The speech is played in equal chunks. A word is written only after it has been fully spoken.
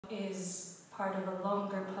is part of a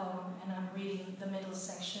longer poem, and I'm reading the middle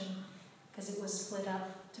section because it was split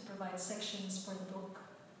up to provide sections for the book.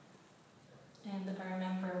 And I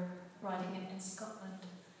remember writing it in Scotland.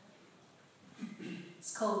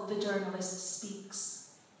 It's called The Journalist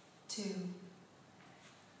Speaks 2.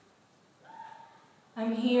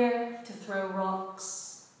 I'm here to throw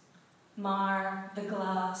rocks, mar the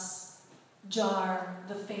glass, jar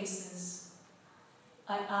the faces.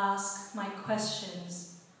 I ask my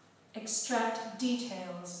questions, extract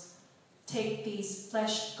details, take these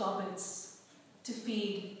flesh gobbets to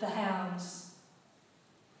feed the hounds.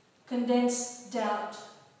 Condense doubt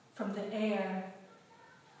from the air,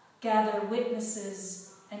 gather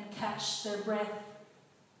witnesses and catch their breath.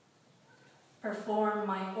 Perform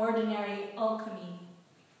my ordinary alchemy,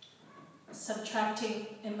 subtracting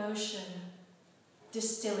emotion,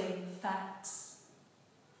 distilling facts.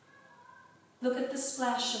 Look at the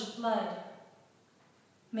splash of blood,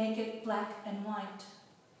 make it black and white.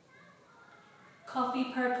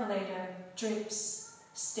 Coffee percolator drips,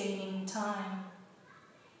 staining time.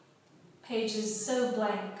 Pages so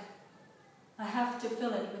blank, I have to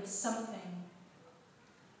fill it with something.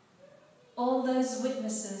 All those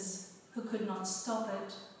witnesses who could not stop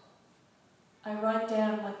it, I write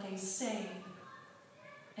down what they say,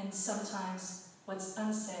 and sometimes what's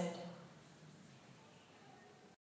unsaid.